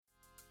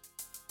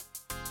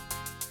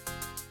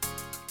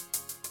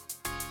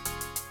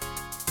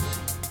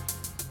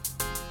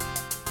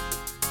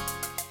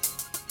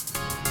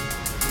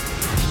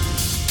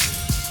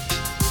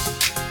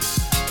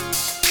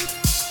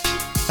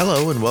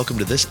Hello and welcome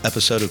to this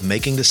episode of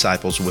Making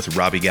Disciples with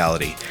Robby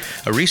Gallaty,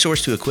 a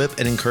resource to equip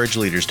and encourage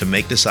leaders to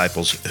make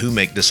disciples who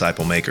make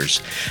disciple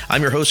makers.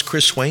 I'm your host,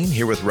 Chris Swain,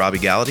 here with Robby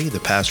Gallaty, the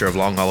pastor of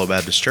Long Hollow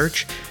Baptist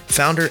Church,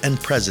 founder and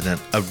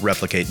president of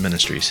Replicate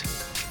Ministries.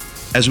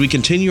 As we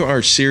continue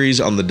our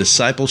series on the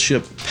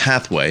Discipleship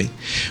Pathway,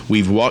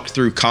 we've walked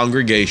through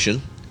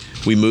congregation,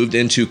 we moved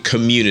into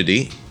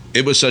community.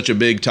 It was such a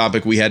big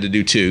topic we had to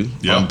do too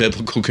on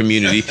biblical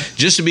community,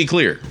 just to be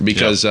clear,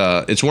 because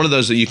it's one of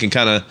those that you can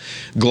kind of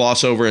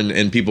gloss over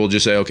and people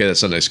just say, okay,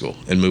 that's Sunday school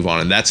and move on.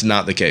 And that's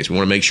not the case. We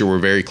want to make sure we're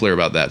very clear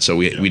about that. So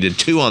we did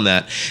two on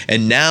that.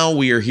 And now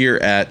we are here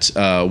at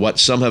what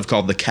some have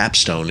called the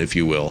capstone, if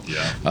you will,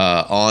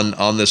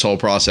 on this whole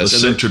process. The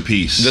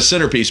centerpiece. The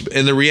centerpiece.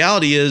 And the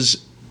reality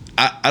is,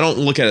 I don't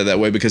look at it that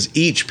way because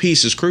each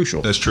piece is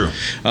crucial. That's true.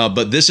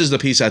 But this is the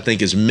piece I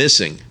think is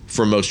missing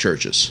for most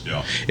churches.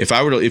 Yeah.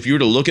 If you were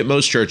to look at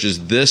most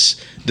churches,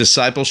 this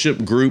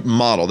discipleship group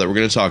model that we're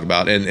going to talk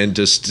about, and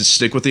just to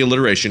stick with the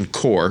alliteration,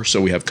 core.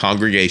 So we have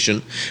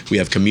congregation, we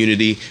have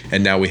community,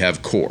 and now we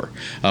have core.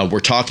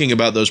 We're talking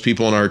about those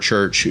people in our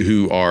church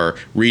who are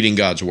reading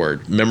God's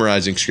word,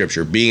 memorizing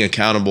scripture, being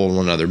accountable to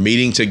one another,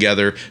 meeting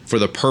together for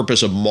the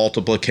purpose of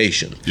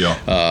multiplication.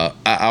 Yeah.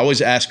 I always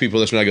ask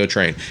people this when I go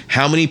train.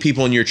 How many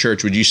people in your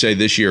church would you say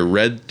this year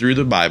read through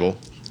the Bible,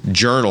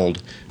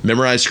 journaled,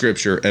 memorized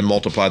scripture, and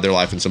multiplied their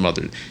life in some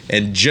other?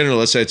 And generally,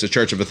 let's say it's a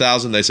church of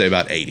 1,000, they say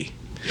about 80.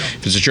 Yeah.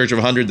 If it's a church of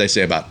 100, they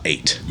say about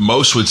 8.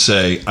 Most would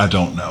say, I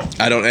don't know.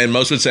 And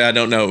most would say, I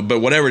don't know. But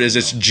whatever it is,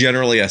 it's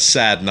generally a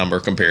sad number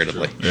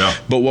comparatively. Sure. Yeah.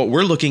 But what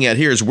we're looking at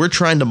here is we're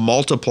trying to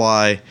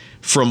multiply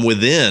from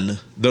within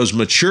those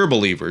mature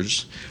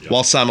believers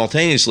while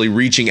simultaneously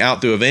reaching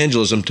out through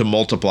evangelism to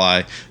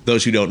multiply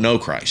those who don't know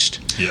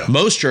Christ. Yeah.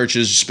 Most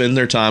churches spend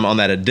their time on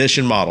that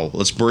addition model.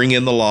 Let's bring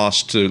in the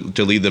lost to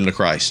lead them to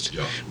Christ.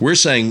 Yeah. We're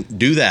saying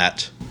do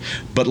that,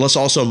 but let's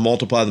also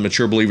multiply the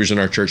mature believers in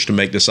our church to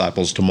make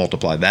disciples, to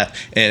multiply that.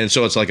 And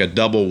so it's like a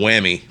double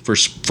whammy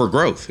for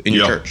growth in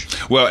your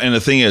church. Well, and the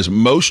thing is,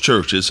 most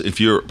churches, if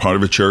you're part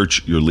of a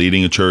church, you're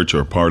leading a church or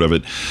a part of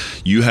it,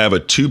 you have a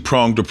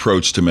two-pronged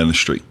approach to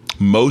ministry.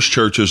 Most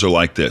churches are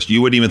like this.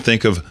 You wouldn't even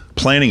think of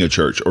planning a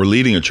church or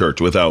leading a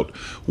church without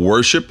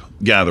worship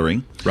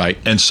gathering, right,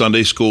 and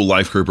Sunday school,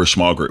 life group, or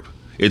small group.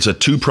 It's a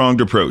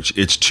two-pronged approach.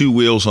 It's two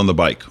wheels on the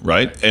bike,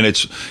 right? And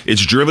it's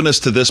driven us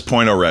to this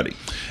point already.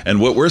 And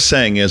what we're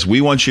saying is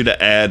we want you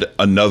to add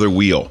another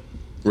wheel.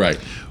 Right.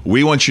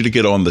 We want you to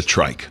get on the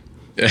trike.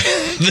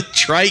 The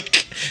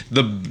trike,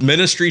 the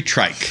ministry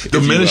trike. The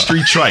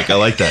ministry trike. I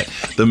like that.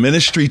 The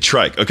ministry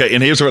trike. Okay,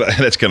 and here's what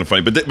that's kind of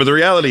funny. But the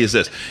reality is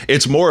this.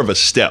 It's more of a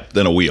step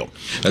than a wheel.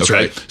 That's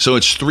okay? right. So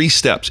it's 3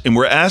 steps. And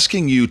we're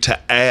asking you to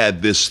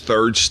add this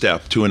third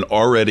step to an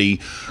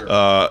already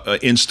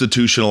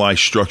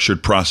institutionalized,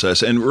 structured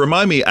process. And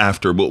remind me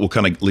after, but we'll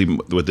kind of leave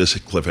with this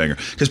cliffhanger.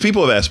 Because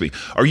people have asked me,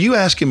 are you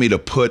asking me to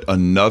put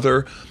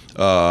another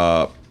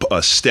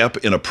a step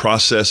in a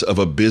process of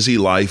a busy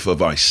life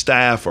of our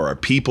staff or our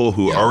people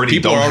who already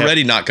people are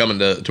already not coming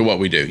to what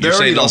we do. You're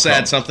saying let's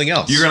add something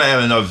else. You're going to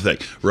add another thing.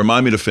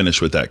 Remind me to finish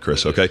with that,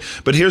 Chris. Okay.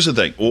 But here's the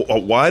thing.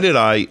 Why did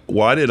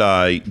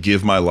I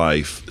give my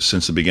life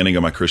since the beginning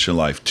of my Christian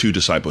life to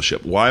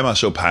discipleship? Why am I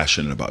so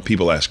passionate about it?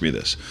 People ask me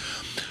this.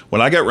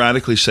 When I got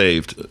radically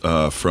saved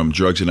from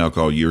drugs and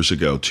alcohol years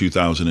ago,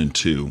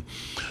 2002,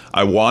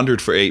 I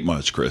wandered for 8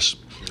 months, Chris.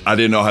 I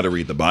didn't know how to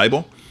read the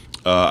Bible.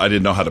 I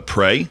didn't know how to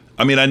pray.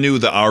 I mean, I knew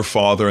the Our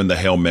Father and the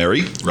Hail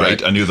Mary,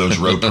 right? I knew those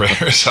road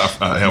prayers.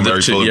 Hail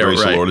Mary, full of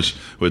grace, the Lord is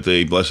with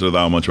thee. Blessed art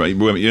thou amongst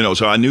women. You know,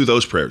 so I knew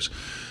those prayers.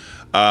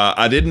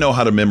 I didn't know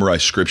how to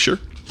memorize Scripture.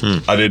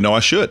 I didn't know I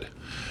should.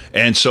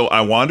 And so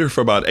I wandered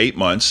for about 8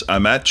 months.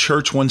 I'm at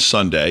church one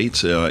Sunday,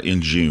 it's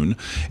in June,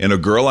 and a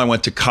girl I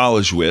went to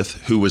college with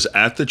who was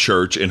at the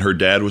church, and her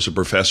dad was a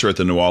professor at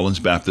the New Orleans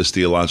Baptist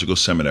Theological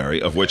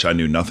Seminary, of which I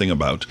knew nothing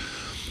about.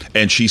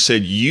 And she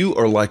said, "You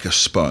are like a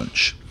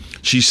sponge."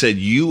 She said,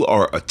 "You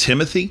are a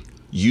Timothy.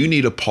 You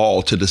need a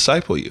Paul to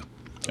disciple you."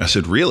 I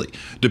said, "Really?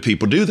 Do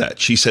people do that?"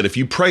 She said, "If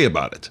you pray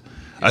about it."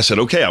 I said,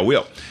 "Okay, I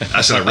will."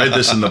 I said, "I read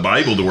this in the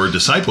Bible, the word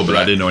disciple, but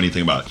I didn't know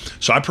anything about it."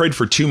 So I prayed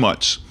for 2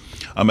 months.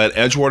 I'm at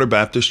Edgewater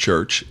Baptist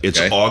Church.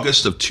 It's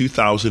August of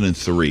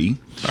 2003.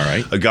 All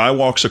right. A guy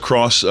walks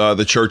across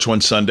the church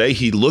one Sunday.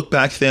 He looked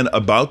back then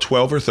about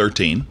 12 or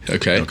 13.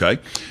 Okay.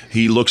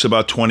 He looks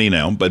about 20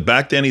 now, but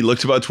back then he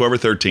looked about 12 or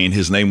 13.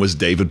 His name was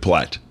David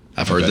Platt.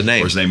 I've heard the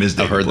name. Or his name is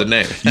David. I've heard Platt. the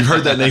name. You've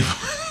heard that name?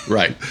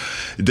 Right.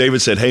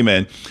 David said, "Hey,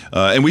 man,"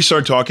 and we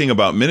started talking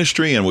about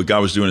ministry and what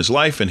God was doing in his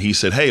life. And he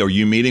said, "Hey, are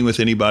you meeting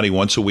with anybody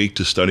once a week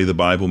to study the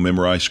Bible,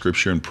 memorize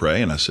Scripture, and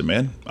pray?" And I said,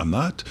 "Man, I'm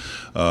not."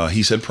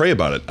 He said, "Pray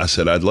about it." I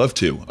said, "I'd love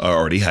to. I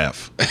already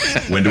have."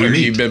 When do we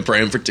meet? You've been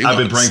praying for 2 months.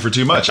 I've been praying for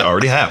 2 months. I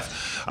already have.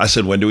 I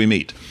said, "When do we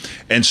meet?"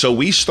 And so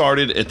we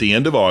started at the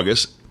end of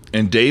August,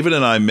 and David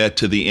and I met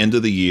to the end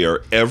of the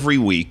year every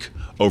week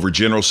over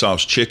General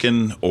Tso's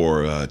chicken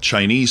or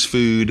Chinese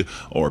food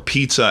or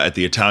pizza at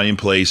the Italian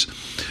place.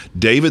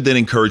 David then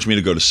encouraged me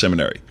to go to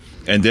seminary.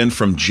 And then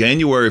from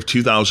January of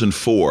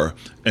 2004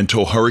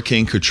 until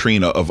Hurricane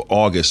Katrina of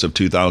August of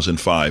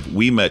 2005,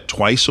 we met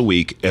twice a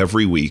week,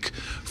 every week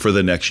for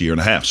the next year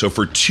and a half. So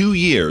for 2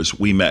 years,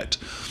 we met.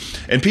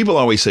 And people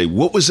always say,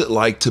 what was it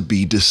like to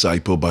be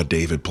discipled by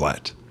David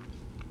Platt?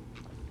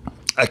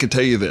 I can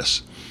tell you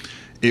this.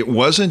 It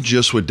wasn't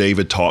just what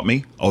David taught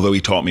me, although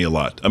he taught me a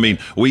lot. I mean,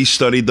 we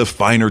studied the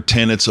finer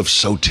tenets of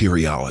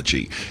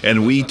soteriology,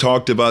 and we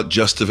talked about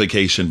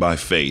justification by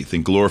faith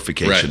and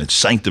glorification and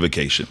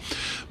sanctification.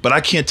 But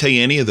I can't tell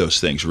you any of those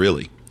things,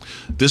 really.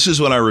 This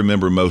is what I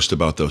remember most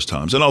about those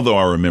times. And although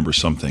I remember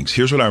some things,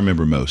 here's what I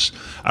remember most.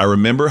 I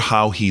remember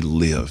how he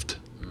lived.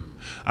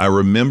 I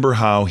remember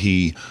how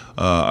he,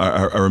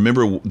 I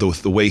remember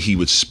the way he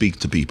would speak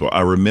to people.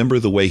 I remember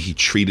the way he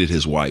treated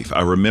his wife.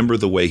 I remember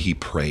the way he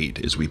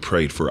prayed as we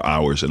prayed for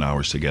hours and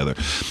hours together.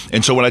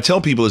 And so what I tell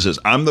people is this,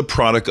 I'm the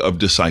product of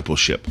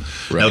discipleship.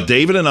 Right. Now,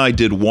 David and I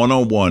did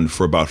one-on-one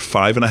for about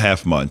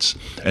 5.5 months.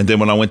 And then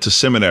when I went to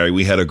seminary,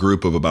 we had a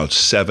group of about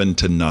 7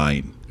 to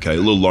 9. Okay, a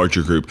little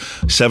larger group,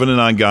 7 to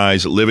 9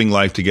 guys living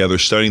life together,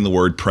 studying the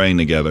word, praying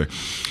together.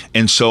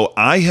 And so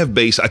I have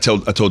based, I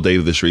told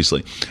David this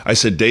recently. I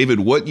said,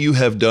 David, what you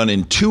have done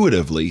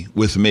intuitively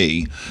with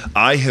me,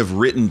 I have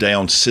written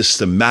down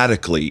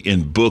systematically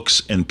in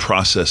books and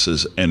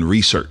processes and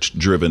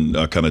research-driven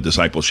kind of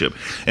discipleship.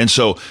 And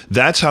so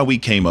that's how we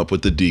came up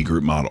with the D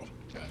group model.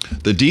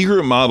 The D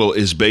group model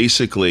is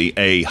basically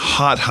a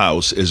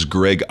hothouse, as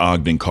Greg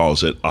Ogden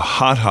calls it, a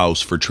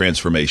hothouse for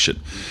transformation.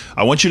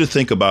 I want you to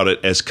think about it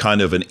as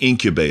kind of an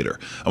incubator.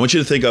 I want you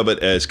to think of it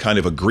as kind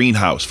of a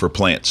greenhouse for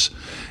plants.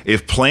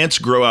 If plants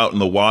grow out in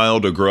the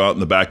wild or grow out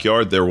in the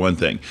backyard, they're one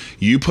thing.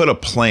 You put a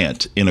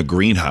plant in a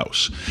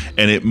greenhouse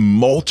and it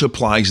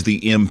multiplies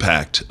the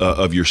impact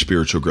of your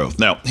spiritual growth.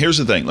 Now, here's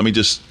the thing. Let me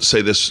just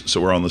say this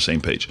so we're on the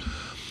same page.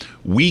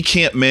 We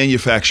can't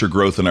manufacture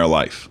growth in our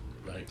life.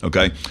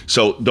 Okay,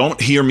 so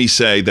don't hear me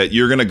say that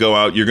you're going to go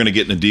out, you're going to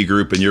get in a D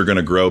group and you're going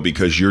to grow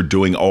because you're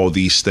doing all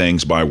these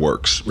things by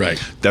works.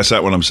 Right. That's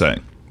not what I'm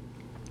saying.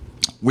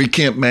 We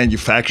can't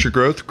manufacture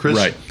growth, Chris.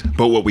 Right.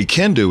 But what we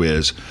can do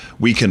is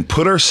we can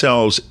put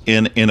ourselves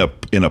in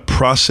a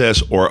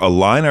process or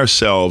align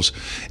ourselves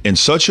in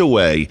such a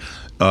way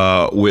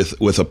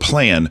with a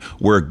plan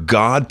where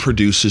God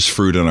produces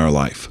fruit in our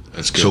life.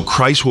 That's good. So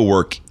Christ will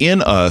work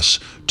in us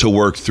to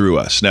work through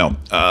us. Now,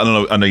 I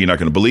know you're not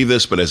going to believe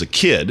this, but as a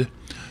kid,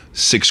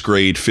 6th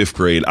grade, 5th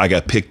grade, I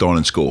got picked on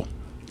in school.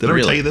 Did I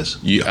ever tell you this?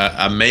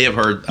 I may have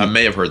heard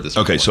this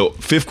before. Okay, so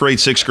 5th grade,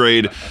 6th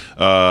grade,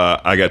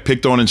 I got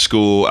picked on in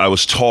school. I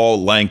was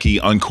tall, lanky,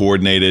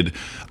 uncoordinated.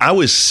 I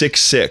was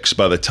 6'6"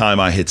 by the time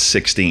I hit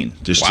 16,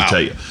 just to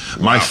tell you.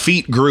 My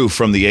feet grew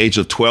from the age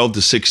of 12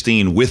 to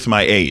 16 with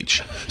my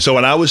age. So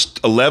when I was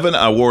 11,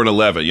 I wore an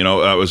 11. You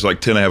know, I was like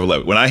 10 and a half,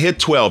 11. When I hit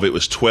 12, it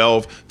was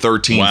 12,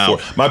 13,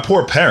 14. My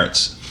poor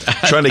parents.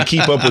 Trying to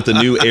keep up with the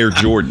new Air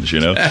Jordans, you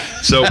know?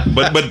 So,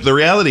 but the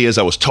reality is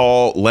I was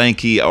tall,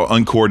 lanky,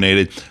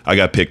 uncoordinated. I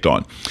got picked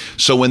on.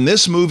 So when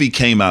this movie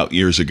came out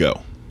years ago,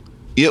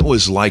 it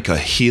was like a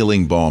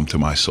healing balm to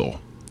my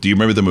soul. Do you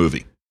remember the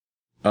movie?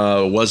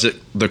 Was it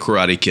The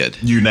Karate Kid?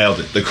 You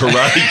nailed it. The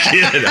Karate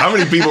Kid. How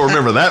many people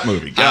remember that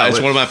movie? It's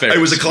one of my favorites. It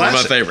was a classic.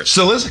 One of my favorites.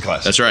 Still is a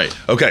classic. That's right.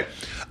 Okay.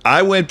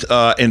 I went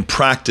and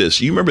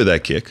practiced. You remember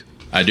that kick?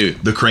 I do.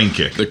 The crane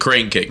kick. The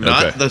crane kick.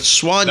 Not the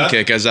swan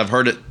kick, as I've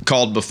heard it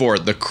called before.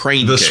 The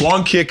crane kick. The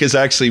swan kick is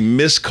actually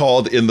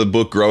miscalled in the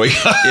book Growing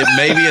Up. It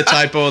may be a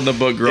typo in the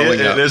book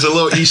Growing Up. There's a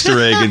little Easter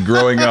egg in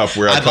Growing Up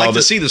where I'd like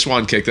to see the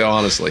swan kick, though,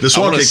 honestly. The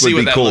swan kick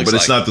would be cool, but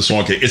it's not the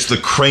swan kick. It's the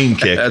crane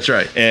kick. That's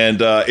right. And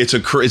it's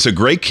a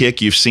great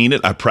kick. You've seen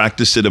it. I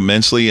practiced it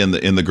immensely in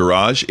the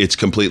garage. It's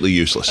completely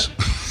useless.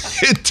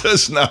 It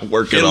does not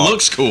work at all. It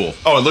looks cool.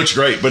 Oh, it looks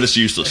great, but it's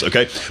useless,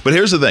 okay? But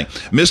here's the thing.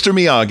 Mr.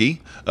 Miyagi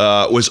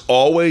was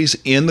always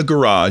in the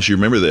garage. You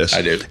remember this?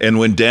 I do. And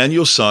when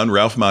Daniel's son,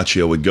 Ralph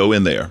Macchio, would go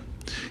in there,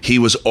 he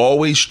was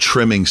always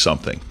trimming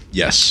something.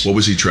 Yes. What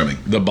was he trimming?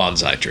 The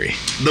bonsai tree.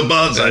 The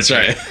bonsai tree. That's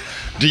right.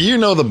 Do you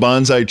know the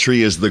bonsai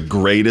tree is the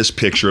greatest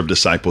picture of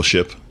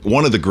discipleship?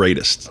 One of the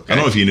greatest. Okay. I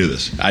don't know if you knew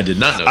this. I did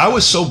not know I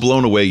was so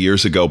blown away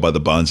years ago by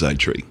the bonsai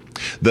tree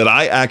that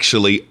I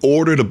actually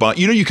ordered a bonsai.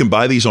 You know, you can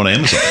buy these on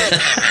Amazon.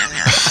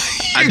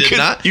 I did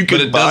not,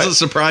 but it doesn't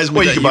surprise me.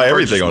 Well, you can buy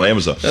everything on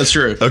Amazon. That's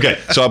true. Okay,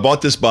 so I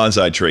bought this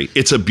bonsai tree.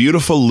 It's a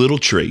beautiful little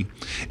tree.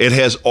 It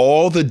has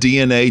all the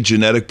DNA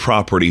genetic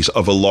properties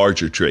of a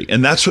larger tree,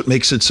 and that's what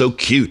makes it so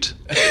cute.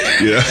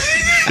 Yeah.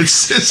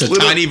 It's a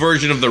tiny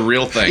version of the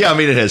real thing. Yeah, I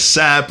mean, it has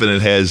sap, and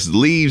it has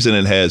leaves, and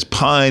it has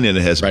pine, and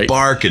it has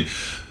bark, and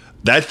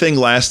that thing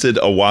lasted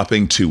a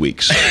whopping 2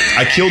 weeks.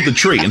 I killed the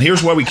tree, and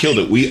here's why we killed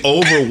it. We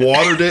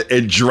overwatered it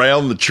and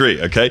drowned the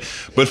tree, okay?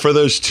 But for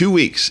those 2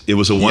 weeks, it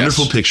was a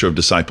wonderful picture of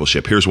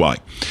discipleship. Here's why.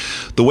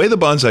 The way the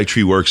bonsai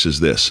tree works is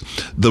this.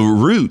 The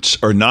roots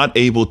are not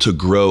able to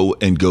grow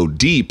and go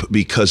deep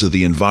because of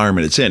the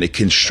environment it's in. It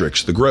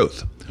constricts the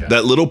growth.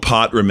 That little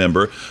pot,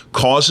 remember,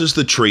 causes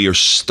the tree or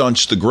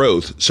stunts the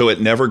growth, so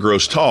it never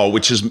grows tall,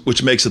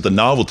 which makes it the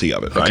novelty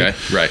of it, right?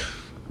 Okay, right.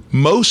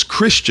 Most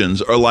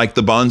Christians are like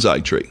the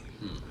bonsai tree.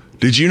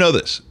 Did you know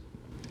this?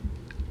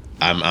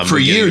 I'm For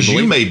beginning to years, believe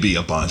you it. may be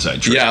a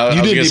bonsai tree. Yeah,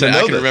 you didn't even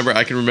know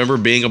I can remember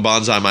being a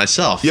bonsai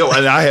myself. Yeah,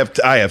 and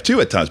I have too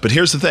at times. But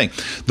here's the thing: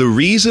 the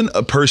reason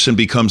a person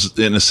becomes,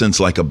 in a sense,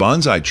 like a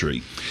bonsai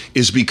tree,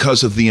 is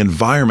because of the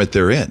environment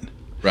they're in.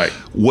 Right.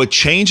 What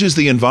changes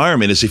the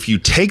environment is if you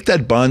take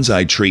that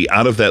bonsai tree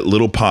out of that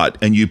little pot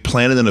and you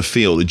plant it in a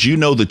field, did you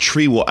know the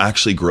tree will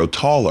actually grow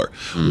taller?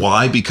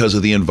 Why? Because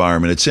of the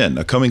environment it's in.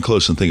 Now, coming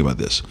close and think about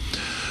this.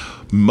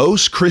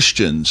 Most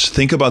Christians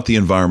think about the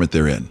environment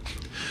they're in.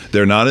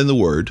 They're not in the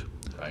Word.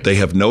 Right. They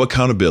have no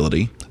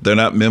accountability. They're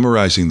not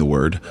memorizing the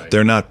Word. Right.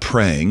 They're not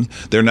praying.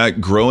 They're not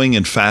growing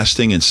in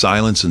fasting and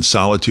silence and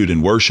solitude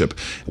and worship.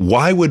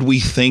 Why would we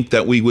think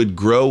that we would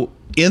grow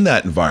in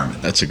that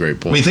environment? That's a great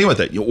point. I mean, think about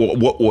that.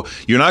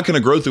 You're not going to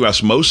grow through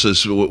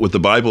osmosis with the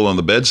Bible on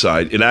the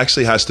bedside. It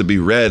actually has to be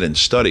read and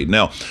studied.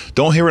 Now,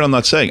 don't hear what I'm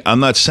not saying. I'm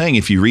not saying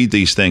if you read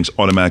these things,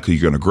 automatically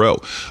you're going to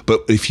grow.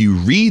 But if you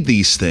read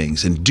these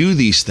things and do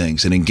these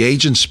things and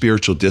engage in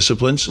spiritual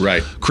disciplines,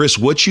 right, Chris,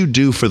 what you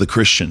do for the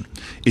Christian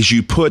is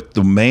you put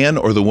the man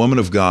or the woman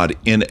of God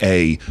in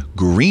a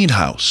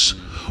greenhouse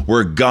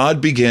where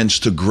God begins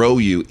to grow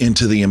you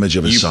into the image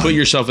of His Son. You put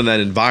yourself in that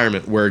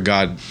environment where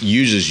God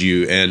uses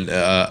you. And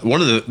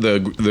one of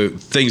the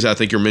things I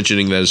think you're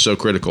mentioning that is so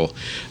critical,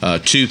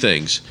 two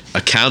things: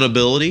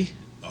 accountability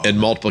and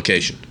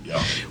multiplication.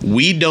 Yeah.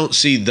 We don't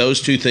see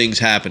those two things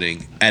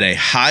happening at a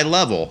high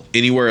level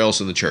anywhere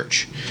else in the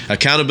church.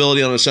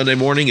 Accountability on a Sunday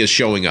morning is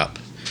showing up.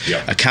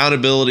 Yeah.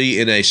 Accountability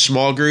in a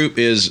small group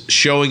is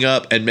showing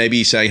up and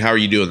maybe saying, how are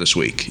you doing this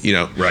week?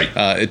 Right.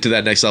 To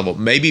that next level.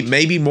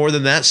 Maybe more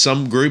than that.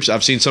 Some groups,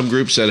 I've seen some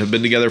groups that have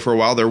been together for a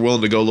while, they're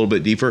willing to go a little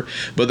bit deeper.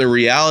 But the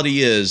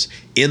reality is,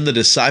 in the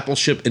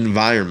discipleship group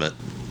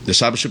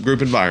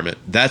environment,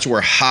 that's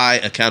where high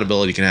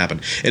accountability can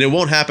happen. And it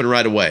won't happen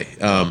right away.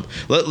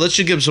 Let's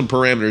just give some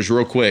parameters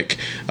real quick.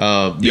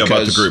 About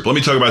the group. Let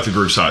me talk about the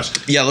group size.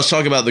 Yeah, let's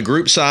talk about the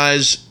group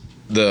size,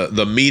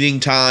 the meeting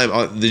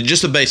time,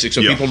 just the basics,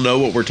 so people know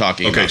what we're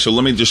talking about. Okay, so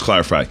let me just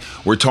clarify.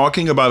 We're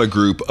talking about a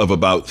group of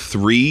about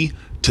 3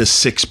 to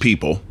 6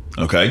 people.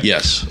 Okay.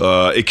 Yes.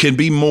 It can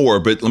be more,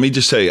 but let me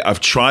just say,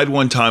 I've tried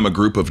one time a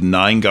group of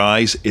 9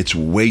 guys. It's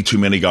way too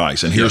many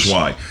guys, and here's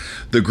why.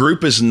 The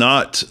group is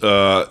not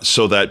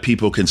so that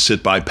people can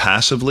sit by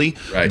passively.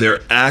 Right. They're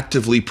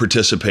actively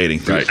participating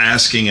through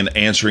asking and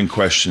answering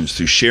questions,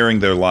 through sharing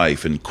their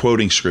life and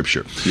quoting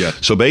scripture. Yeah.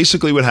 So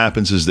basically what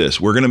happens is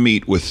this. We're going to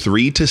meet with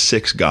 3 to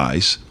 6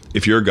 guys,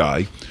 if you're a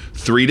guy,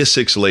 3 to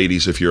 6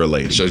 ladies if you're a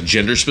lady. So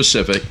gender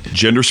specific.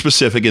 Gender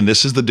specific, and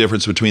this is the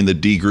difference between the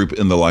D group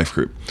and the life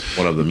group.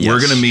 One of them, yes. We're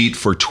going to meet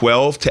for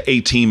 12 to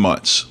 18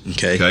 months.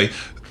 Okay.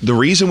 The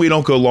reason we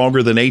don't go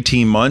longer than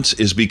 18 months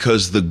is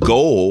because the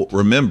goal,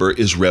 remember,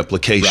 is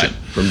replication.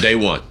 Right. From day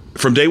one.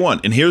 From day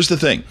one. And here's the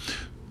thing.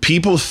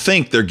 People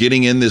think they're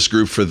getting in this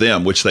group for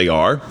them, which they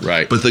are.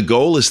 Right. But the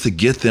goal is to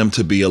get them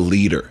to be a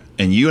leader.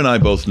 And you and I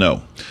both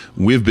know,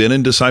 we've been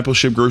in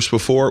discipleship groups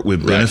before.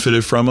 We've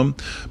benefited from them,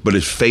 but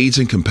it fades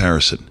in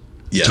comparison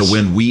to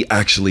when we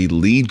actually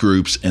lead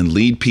groups and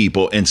lead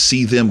people and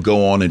see them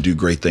go on and do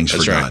great things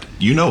for God.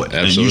 You know it.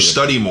 Absolutely. And you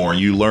study more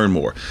and you learn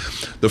more.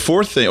 The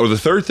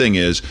third thing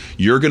is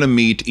you're going to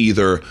meet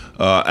either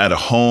at a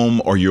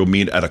home, or you'll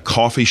meet at a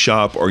coffee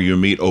shop, or you'll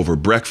meet over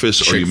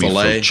breakfast, or you meet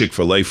for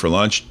Chick-fil-A for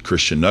lunch.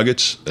 Christian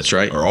nuggets. That's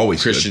right. Are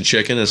always Christian good.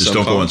 chicken. Just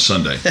don't go on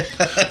Sunday.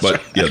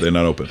 But yeah, they're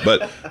not open.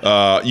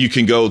 But you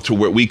can go to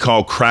what we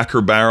call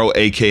Cracker Barrel,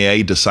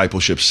 aka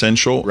Discipleship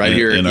Central. Right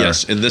here. In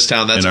this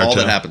town, that's all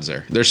that happens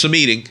there. There's some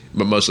eating,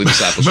 but mostly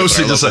discipleship.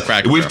 Mostly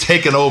discipleship. We've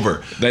taken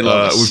over. They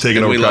love us. We've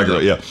taken over Cracker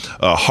Barrel. Yeah.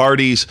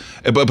 Hardee's.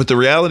 But the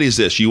reality is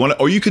this: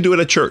 or you could do it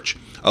at church.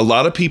 A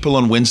lot of people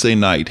on Wednesday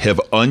night have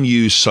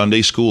unused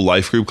Sunday school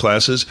life group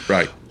classes.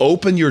 Right.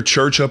 Open your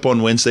church up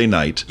on Wednesday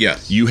night.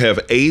 Yes. You have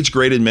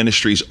age-graded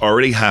ministries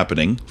already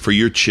happening for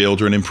your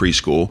children in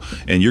preschool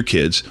and your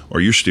kids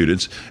or your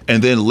students,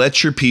 and then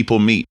let your people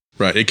meet.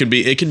 Right. It can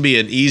be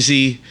an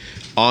easy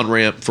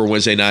on-ramp for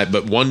Wednesday night,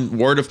 but one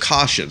word of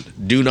caution: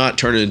 do not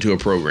turn it into a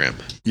program.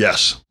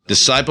 Yes.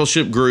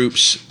 Discipleship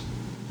groups,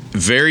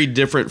 very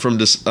different from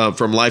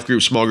life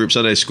group, small group,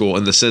 Sunday school,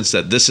 in the sense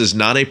that this is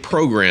not a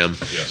program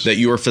that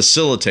you are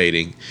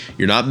facilitating.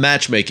 You're not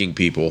matchmaking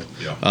people.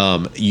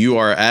 Yeah. You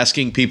are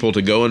asking people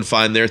to go and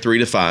find their 3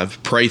 to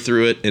 5, pray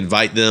through it,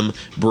 invite them,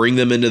 bring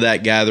them into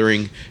that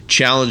gathering,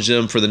 challenge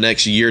them for the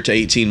next year to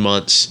 18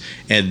 months,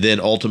 and then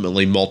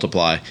ultimately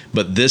multiply.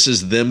 But this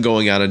is them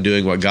going out and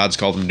doing what God's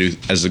called them to do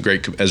as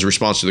a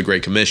response to the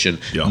Great Commission,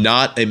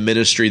 not a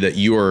ministry that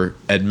you are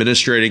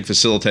administrating,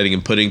 facilitating,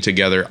 and putting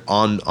together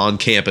on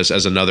campus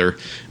as another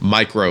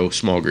micro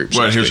small group.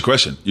 Right. Here's the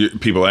question.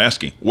 People are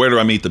asking, where do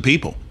I meet the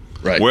people?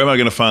 Right. Where am I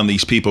going to find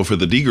these people for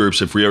the D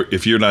groups if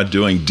you're not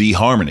doing D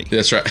Harmony?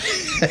 That's right.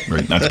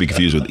 Right. Not to be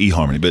confused with E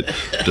Harmony, but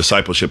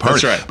Discipleship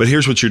Harmony. That's right. But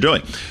here's what you're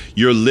doing.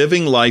 You're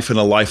living life in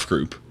a life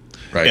group.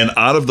 Right. And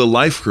out of the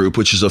life group,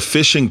 which is a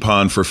fishing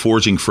pond for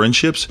forging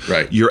friendships,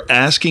 right. you're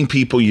asking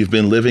people you've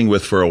been living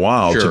with for a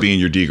while to be in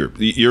your D group.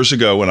 Years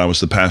ago, when I was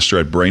the pastor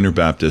at Brainerd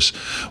Baptist,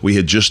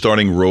 we just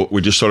started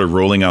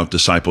rolling out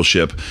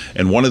discipleship.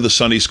 And one of the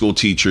Sunday school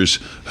teachers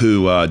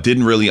who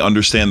didn't really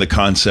understand the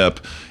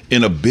concept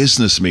in a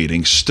business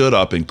meeting stood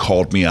up and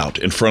called me out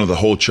in front of the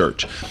whole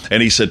church.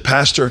 And he said,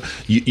 Pastor,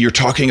 you're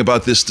talking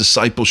about this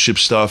discipleship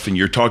stuff and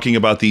you're talking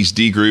about these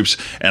D groups,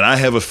 and I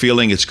have a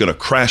feeling it's going to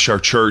crash our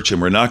church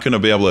and we're not going to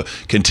be able to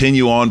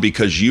continue on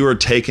because you are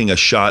taking a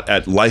shot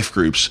at life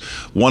groups,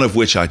 one of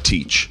which I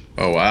teach.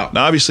 Oh, wow.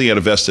 Now, obviously, he had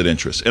a vested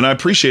interest, and I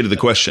appreciated the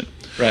question.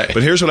 Right.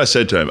 But here's what I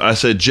said to him. I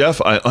said,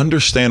 Jeff, I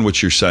understand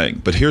what you're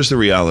saying, but here's the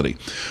reality.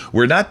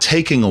 We're not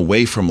taking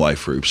away from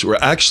life groups. We're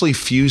actually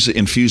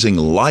infusing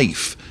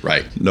life,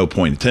 right, no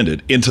point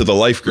intended, into the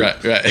life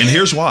group. Right. And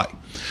here's why.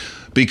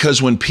 Because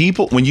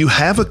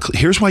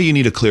here's why you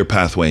need a clear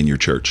pathway in your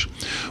church.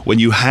 When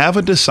you have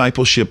a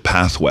discipleship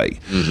pathway,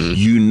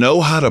 you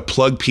know how to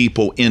plug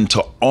people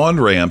into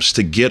on-ramps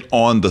to get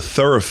on the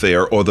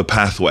thoroughfare or the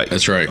pathway.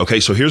 That's right. Okay,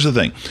 so here's the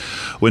thing.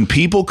 When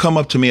people come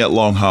up to me at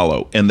Long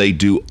Hollow, and they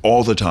do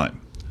all the time,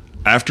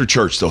 after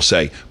church, they'll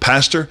say,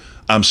 Pastor,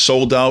 I'm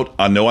sold out.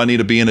 I know I need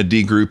to be in a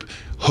D group.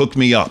 Hook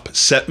me up,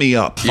 set me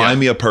up, find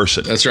me a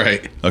person. That's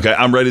right. Okay,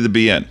 I'm ready to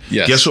be in.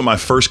 Yes. Guess what my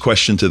first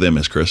question to them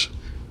is, Chris?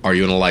 Are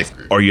you in a life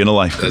group? Are you in a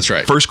life group? That's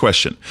right. First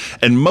question.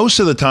 And most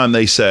of the time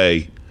they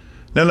say,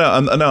 no,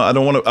 I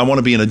don't want to. I want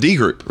to be in a D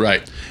group.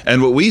 Right.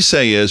 And what we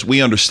say is,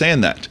 we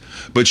understand that,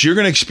 but you're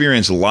going to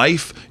experience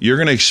life. You're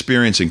going to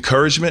experience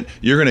encouragement.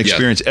 You're going to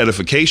experience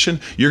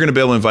edification. You're going to be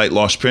able to invite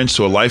lost friends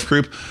to a life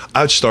group.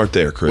 I'd start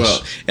there, Chris.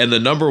 Well, and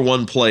the number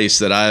one place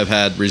that I have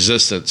had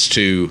resistance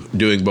to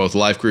doing both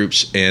life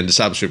groups and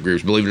discipleship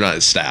groups, believe it or not,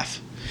 is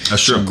staff.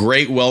 That's true. Some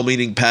great,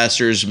 well-meaning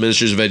pastors,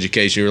 ministers of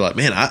education. You're like,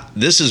 man,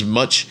 this is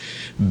much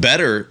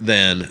better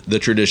than the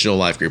traditional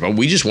life group.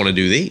 We just want to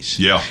do these.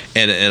 Yeah.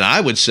 And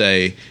I would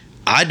say,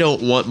 I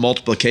don't want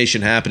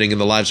multiplication happening in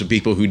the lives of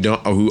people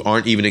who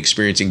aren't even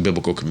experiencing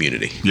biblical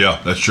community. Yeah,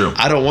 that's true.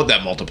 I don't want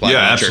that multiplied. Yeah,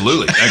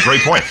 absolutely.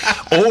 Great point.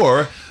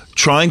 Or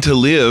trying to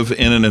live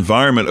in an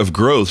environment of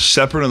growth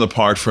separate and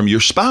apart from your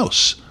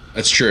spouse.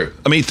 That's true.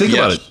 I mean, think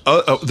about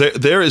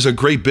it. There is a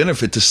great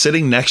benefit to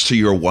sitting next to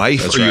your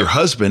wife your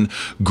husband,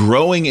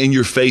 growing in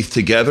your faith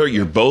together.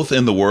 You're both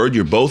in the Word.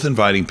 You're both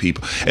inviting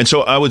people. And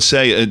so I would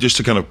say, just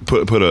to kind of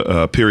put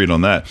a period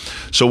on that.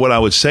 So what I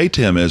would say to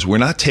him is, we're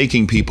not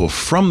taking people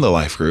from the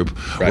life group.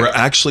 Right. We're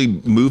actually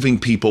moving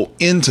people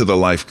into the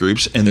life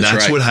groups, and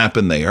that's what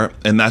happened there,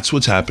 and that's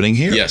what's happening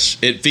here. Yes,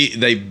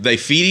 they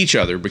feed each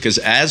other, because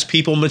as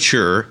people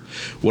mature,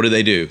 what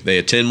do? They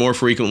attend more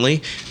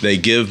frequently. They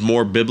give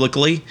more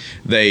biblically.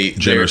 They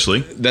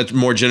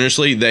more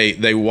generously.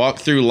 They walk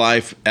through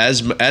life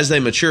as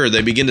they mature.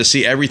 They begin to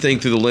see everything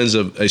through the lens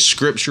of a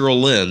scriptural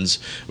lens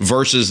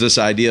versus this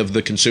idea of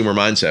the consumer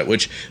mindset.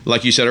 Which,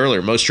 like you said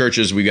earlier, most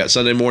churches, we've got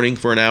Sunday morning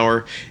for an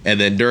hour, and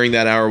then during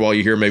that hour while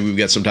you're here, maybe we've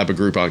got some type of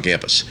group on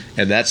campus,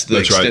 and that's the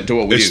extent to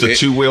what we do. It's the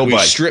two-wheel bike. We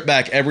strip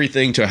back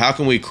everything to how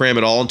can we cram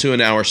it all into an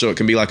hour so it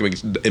can be like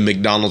a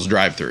McDonald's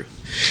drive-through.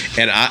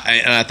 And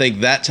I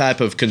think that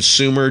type of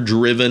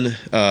consumer-driven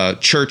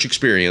church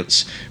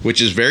experience,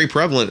 which is very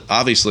prevalent,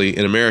 obviously,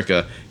 in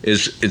America,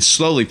 it's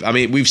slowly. I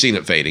mean, we've seen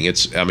it fading.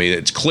 It's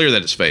clear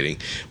that it's fading,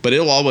 but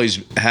it'll always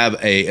have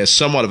a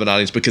somewhat of an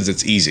audience because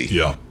it's easy.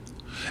 Yeah.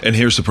 And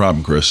here's the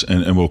problem, Chris,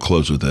 and we'll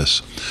close with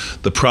this.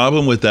 The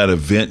problem with that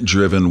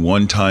event-driven,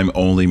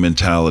 one-time-only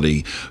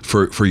mentality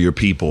for your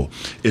people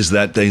is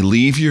that they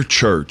leave your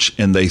church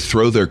and they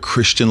throw their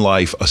Christian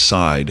life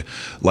aside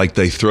like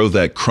they throw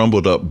that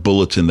crumbled-up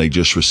bulletin they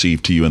just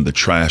received to you in the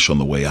trash on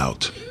the way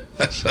out.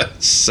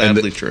 That's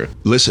sadly true.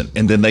 Listen,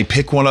 and then they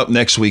pick one up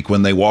next week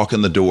when they walk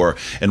in the door.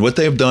 And what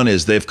they've done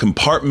is they've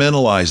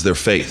compartmentalized their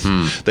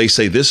faith. They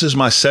say, this is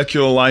my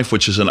secular life,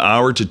 which is an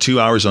hour to 2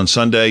 hours on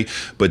Sunday,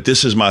 but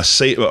this is my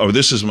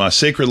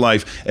sacred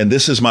life, and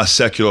this is my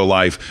secular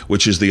life,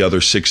 which is the other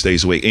 6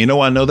 days a week. And you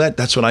know, I know that.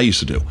 That's what I used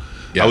to do.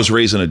 Yeah. I was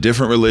raised in a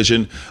different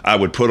religion. I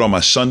would put on my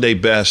Sunday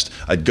best.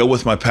 I'd go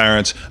with my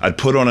parents. I'd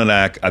put on an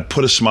act. I'd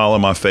put a smile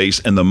on my face.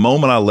 And the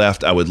moment I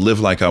left, I would live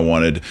like I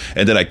wanted.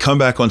 And then I'd come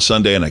back on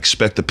Sunday and I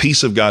expect the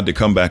peace of God to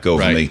come back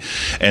over me.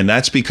 And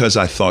that's because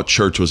I thought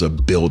church was a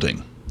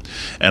building.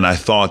 And I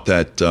thought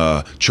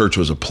that church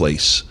was a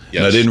place. Yes.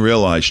 And I didn't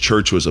realize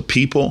church was a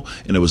people,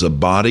 and it was a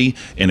body,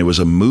 and it was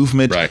a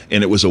movement,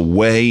 and it was a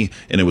way,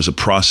 and it was a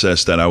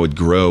process that I would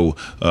grow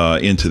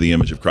into the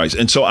image of Christ.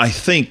 And so I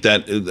think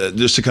that,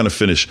 just to kind of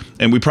finish,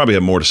 and we probably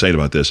have more to say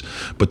about this,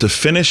 but to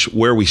finish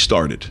where we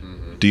started,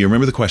 do you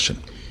remember the question?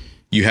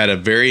 You had a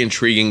very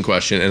intriguing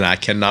question, and I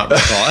cannot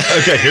recall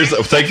it.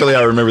 Okay, thankfully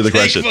I remember the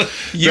question.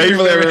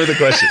 Thankfully I remember the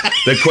question.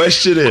 The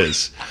question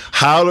is,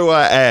 how do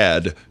I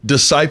add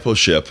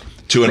discipleship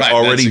to an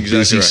already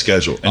busy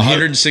schedule? And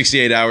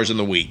 168 hours in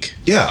the week.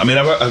 Yeah, I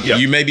mean,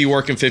 you may be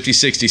working 50,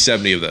 60,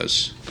 70 of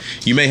those.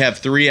 You may have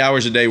 3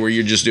 hours a day where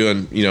you're just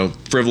doing,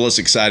 frivolous,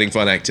 exciting,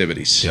 fun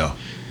activities. Yeah.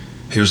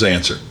 Here's the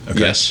answer. Okay.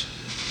 Yes.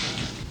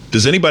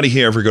 Does anybody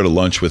here ever go to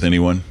lunch with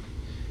anyone?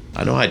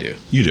 I know I do.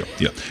 You do,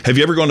 yeah. Have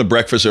you ever gone to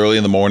breakfast early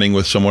in the morning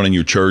with someone in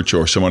your church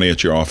or somebody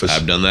at your office?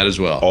 I've done that as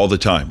well. All the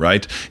time,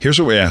 right? Here's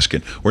what we're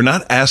asking. We're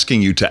not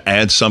asking you to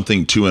add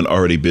something to an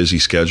already busy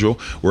schedule.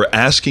 We're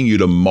asking you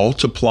to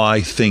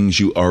multiply things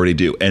you already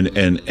do and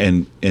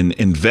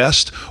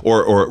invest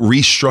or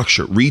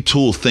restructure,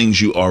 retool things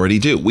you already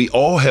do. We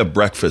all have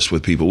breakfast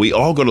with people. We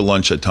all go to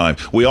lunch at time.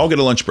 We all get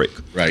a lunch break.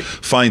 Right.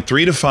 Find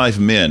 3 to 5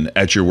 men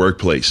at your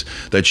workplace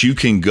that you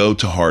can go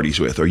to Hardee's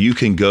with, or you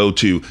can go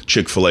to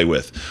Chick-fil-A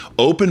with.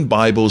 Open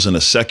Bibles in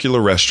a secular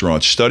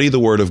restaurant, study the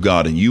Word of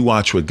God, and you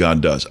watch what God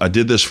does. I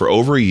did this for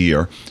over a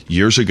year,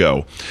 years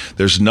ago.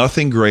 There's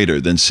nothing greater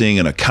than seeing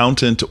an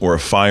accountant or a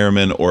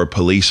fireman or a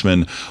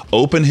policeman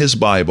open his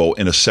Bible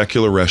in a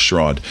secular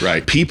restaurant.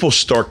 Right. People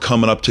start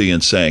coming up to you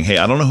and saying, hey,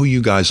 I don't know who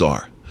you guys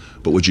are,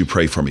 but would you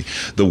pray for me?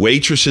 The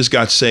waitresses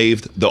got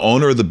saved. The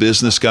owner of the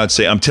business got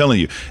saved. I'm telling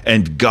you.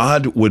 And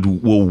God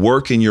will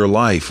work in your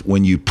life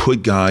when you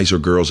put guys or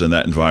girls in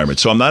that environment.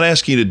 So I'm not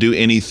asking you to do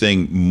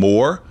anything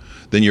more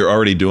than you're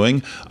already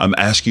doing. I'm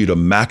asking you to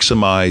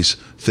maximize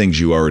things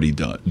you already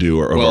do.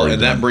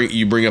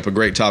 You bring up a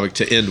great topic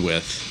to end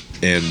with,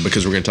 and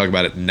because we're going to talk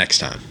about it next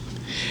time.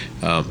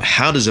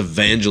 How does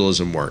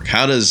evangelism work?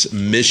 How does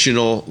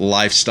missional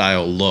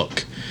lifestyle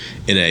look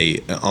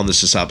on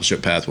this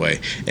discipleship pathway?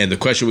 And the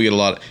question we get a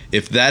lot,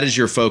 if that is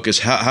your focus,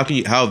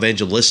 how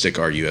evangelistic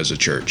are you as a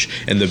church?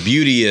 And the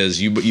beauty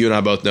is, you and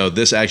I both know,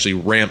 this actually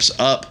ramps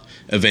up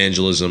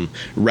evangelism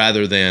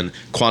rather than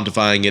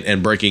quantifying it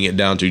and breaking it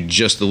down to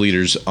just the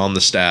leaders on the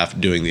staff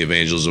doing the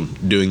evangelism,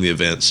 doing the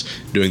events,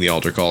 doing the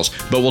altar calls.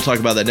 But we'll talk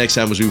about that next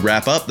time as we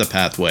wrap up the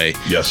pathway.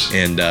 Yes.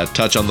 And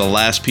touch on the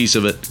last piece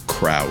of it,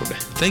 crowd.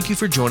 Thank you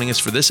for joining us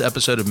for this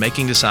episode of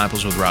Making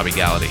Disciples with Robby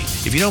Gallaty.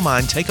 If you don't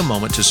mind, take a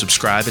moment to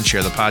subscribe and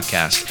share the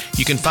podcast.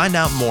 You can find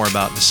out more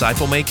about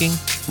disciple making,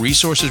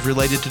 resources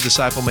related to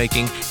disciple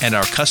making, and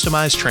our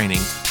customized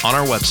training on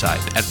our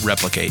website at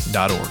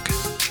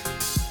replicate.org.